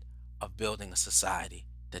benefit of building a society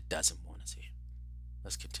that doesn't want us here?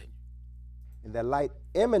 Let's continue. And that light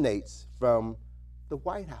emanates from the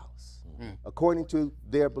White House, according to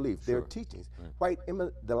their belief, their teachings.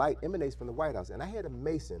 The light emanates from the White House. And I had a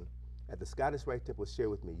Mason at the Scottish Rite Temple share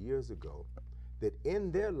with me years ago that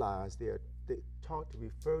in their lives they're taught to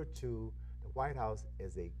refer to the White House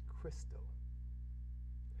as a crystal.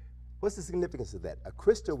 What's the significance of that? A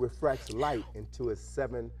crystal refracts light into its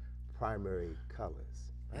 7 primary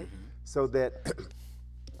colors, right? So that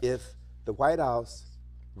if the White House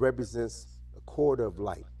represents a corridor of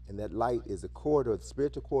light, and that light is a corridor, the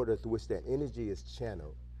spiritual corridor through which that energy is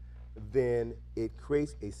channeled, then it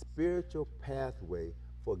creates a spiritual pathway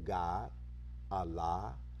for God,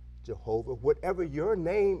 Allah, Jehovah, whatever your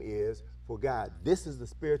name is for God. This is the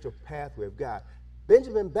spiritual pathway of God.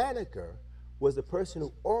 Benjamin Banneker was the person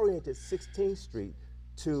who oriented 16th Street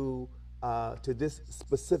to this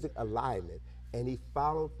specific alignment, and he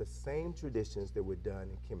followed the same traditions that were done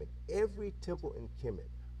in Kemet. Every temple in Kemet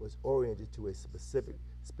was oriented to a specific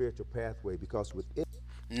spiritual pathway, because within.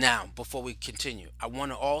 Now, before we continue, I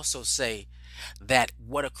want to also say that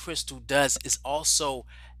what a crystal does is also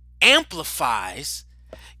amplifies,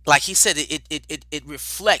 like he said, it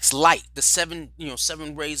reflects light, the 7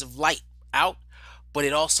 rays of light out, but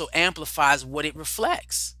it also amplifies what it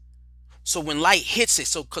reflects. So when light hits it,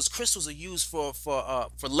 because crystals are used for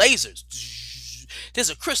lasers, there's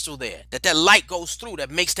a crystal there that light goes through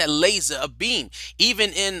that makes that laser a beam.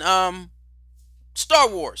 Even in Star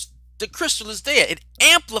Wars, the crystal is there. It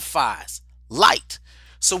amplifies light.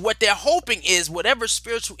 So what they're hoping is whatever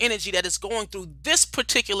spiritual energy that is going through this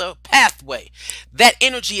particular pathway, that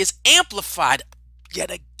energy is amplified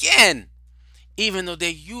yet again. Even though they're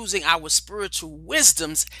using our spiritual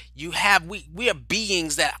wisdoms, we are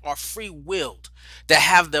beings that are free-willed, that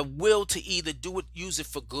have the will to either use it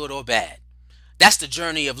for good or bad. That's the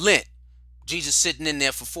journey of Lent. Jesus sitting in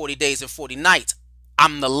there for 40 days and 40 nights.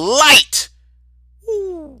 I'm the light.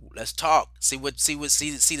 Ooh, let's talk. See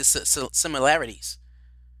the similarities.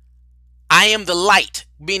 I am the light,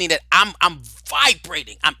 meaning that I'm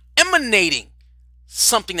vibrating, I'm emanating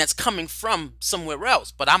something that's coming from somewhere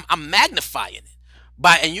else, but I'm magnifying it.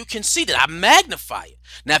 And you can see that I magnify it.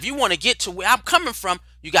 Now, if you want to get to where I'm coming from,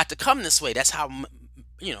 you got to come this way. That's how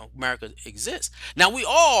America exists. Now, we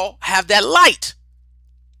all have that light.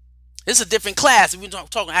 This is a different class. If we're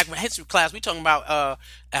talking African history class, we're talking about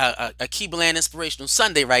a Keebaland Inspirational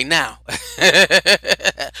Sunday right now.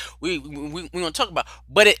 we're going to talk about,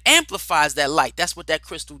 but it amplifies that light. That's what that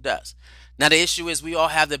crystal does. Now, the issue is we all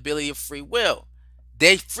have the ability of free will.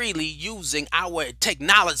 They're freely using our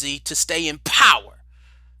technology to stay in power.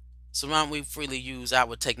 So why don't we freely use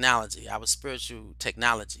our technology, our spiritual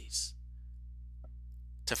technologies,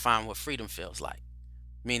 to find what freedom feels like?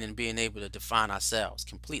 Meaning being able to define ourselves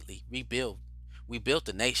completely, rebuild. We built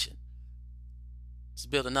a nation. Let's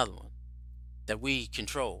build another one that we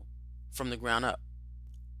control from the ground up.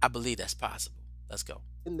 I believe that's possible. Let's go.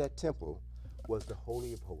 In that temple was the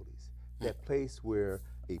Holy of Holies, that place where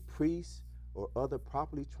a priest or other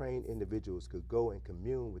properly trained individuals could go and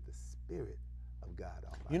commune with the Spirit of God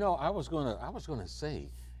Almighty. I was gonna say,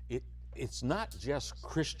 it's not just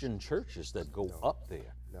Christian churches that go up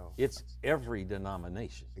there. No. It's every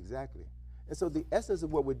denomination. Exactly. And so the essence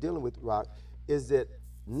of what we're dealing with, Rock, is that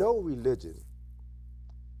no religion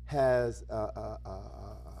has a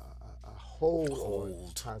hold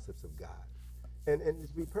on concepts of God. And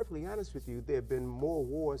to be perfectly honest with you, there have been more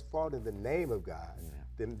wars fought in the name of God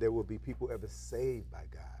than there will be people ever saved by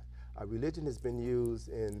God. Religion has been used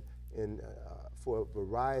for a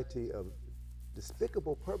variety of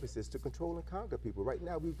despicable purposes to control and conquer people. Right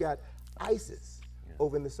now, we've got ISIS,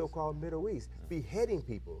 over in the so-called Middle East, beheading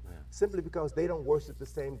people simply because they don't worship the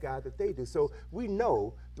same God that they do. So we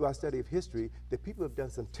know through our study of history that people have done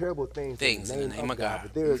some terrible things in the name of God,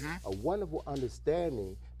 but there is a wonderful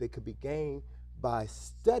understanding that could be gained by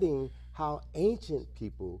studying how ancient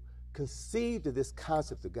people conceived of this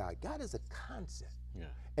concept of God. God is a concept. Yeah.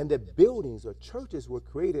 And that buildings or churches were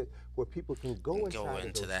created where people can go inside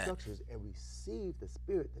of those structures and receive the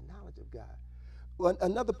spirit, the knowledge of God. Well,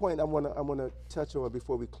 another point I want to touch on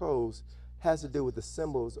before we close has to do with the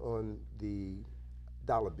symbols on the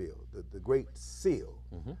dollar bill, the Great Seal.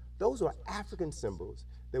 Those are African symbols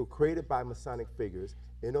that were created by Masonic figures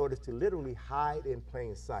in order to literally hide in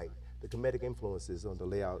plain sight the Kemetic influences on the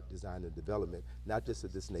layout, design, and development, not just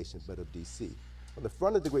of this nation, but of DC. On the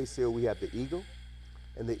front of the Great Seal, we have the eagle,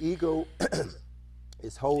 and the eagle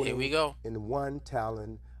is holding in one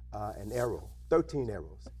talon an arrow, 13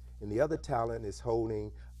 arrows. And the other talon is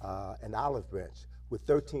holding an olive branch with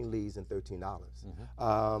 13 leaves and 13 olives.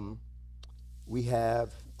 We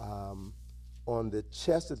have on the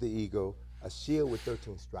chest of the eagle a shield with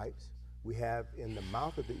 13 stripes. We have in the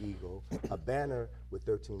mouth of the eagle a banner with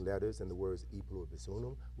 13 letters and the words E pluribus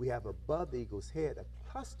unum. We have above the eagle's head a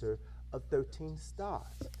cluster of 13 stars.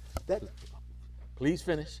 Please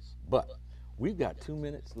finish, but we've got 2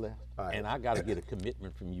 minutes left, and I got to get a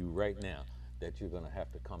commitment from you right now that you're going to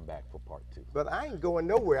have to come back for part 2. But I ain't going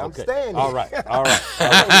nowhere. I'm Okay. staying here. All right.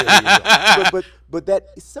 But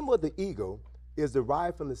that symbol of the eagle is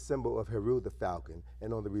derived from the symbol of Heru the falcon.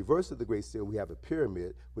 And on the reverse of the Great Seal, we have a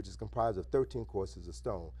pyramid, which is comprised of 13 courses of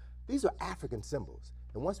stone. These are African symbols.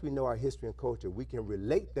 And once we know our history and culture, we can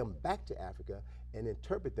relate them back to Africa and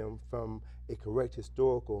interpret them from a correct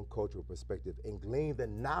historical and cultural perspective and glean the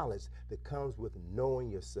knowledge that comes with knowing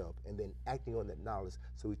yourself and then acting on that knowledge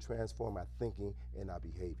so we transform our thinking and our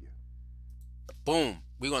behavior. Boom.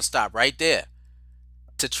 We're going to stop right there.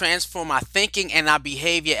 To transform our thinking and our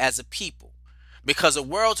behavior as a people. Because a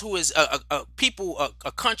world who is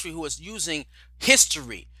a country who is using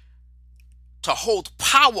history to hold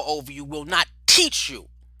power over you will not teach you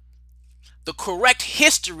the correct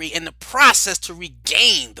history and the process to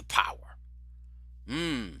regain the power.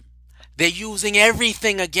 They're using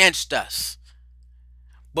everything against us.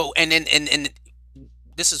 But and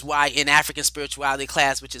this is why in African spirituality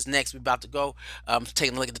class, which is next, we're about to go,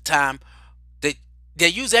 taking a look at the time, they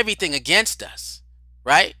use everything against us,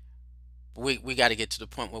 right? We got to get to the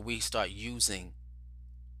point where we start using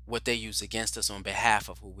what they use against us on behalf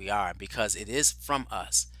of who we are, because it is from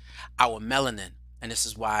us, our melanin, and this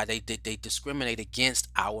is why they discriminate against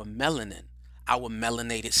our melanin, our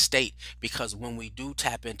melanated state, because when we do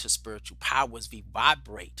tap into spiritual powers, we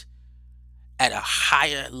vibrate at a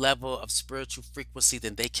higher level of spiritual frequency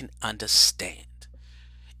than they can understand.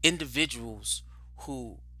 Individuals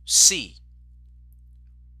who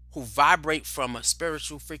vibrate from a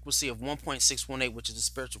spiritual frequency of 1.618, which is the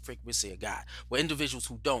spiritual frequency of God. Where individuals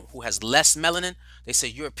who don't, who has less melanin, they say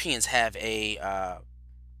Europeans have a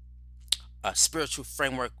spiritual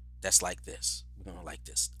framework that's like this. We're gonna like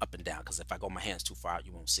this, up and down, because if I go my hands too far out,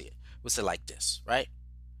 you won't see it. We'll say like this, right?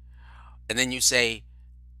 And then you say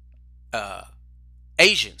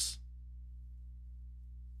Asians,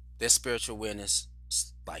 their spiritual awareness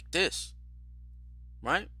is like this,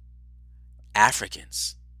 right?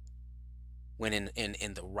 Africans, when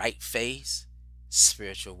in the right phase,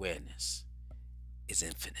 spiritual awareness is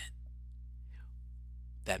infinite.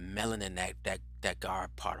 That melanin, that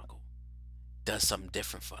guard particle, does something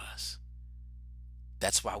different for us.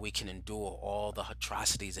 That's why we can endure all the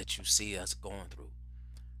atrocities that you see us going through,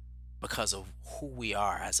 because of who we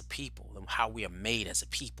are as a people and how we are made as a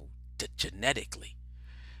people genetically.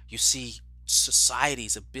 You see,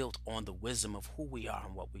 societies are built on the wisdom of who we are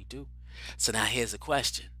and what we do. So now here's the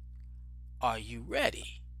question. Are you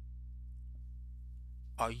ready?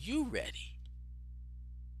 Are you ready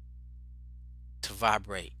to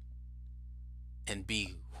vibrate and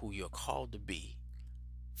be who you're called to be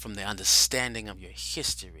from the understanding of your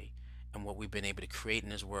history and what we've been able to create in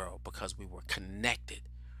this world because we were connected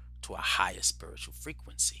to a higher spiritual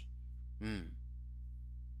frequency?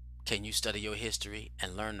 Can you study your history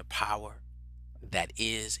and learn the power that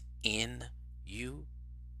is in you?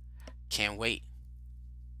 Can't wait.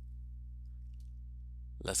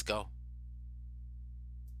 Let's go.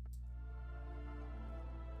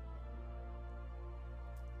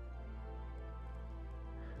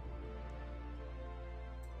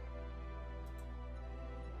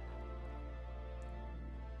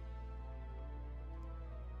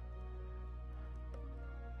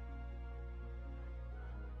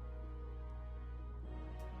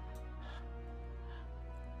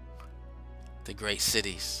 The great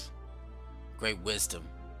cities, great wisdom,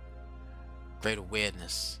 great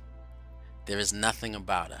awareness. There is nothing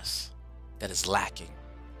about us that is lacking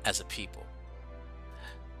as a people,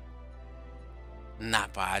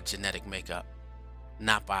 not by our genetic makeup,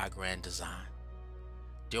 not by our grand design.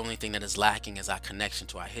 The only thing that is lacking is our connection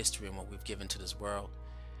to our history and what we've given to this world,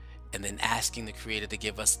 and then asking the Creator to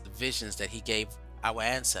give us the visions that He gave our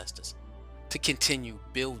ancestors to continue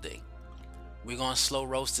building. We're going to slow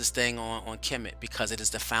roast this thing on Kemet because it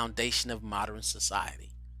is the foundation of modern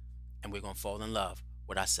society, and we're going to fall in love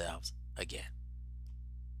with ourselves again.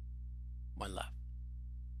 One love.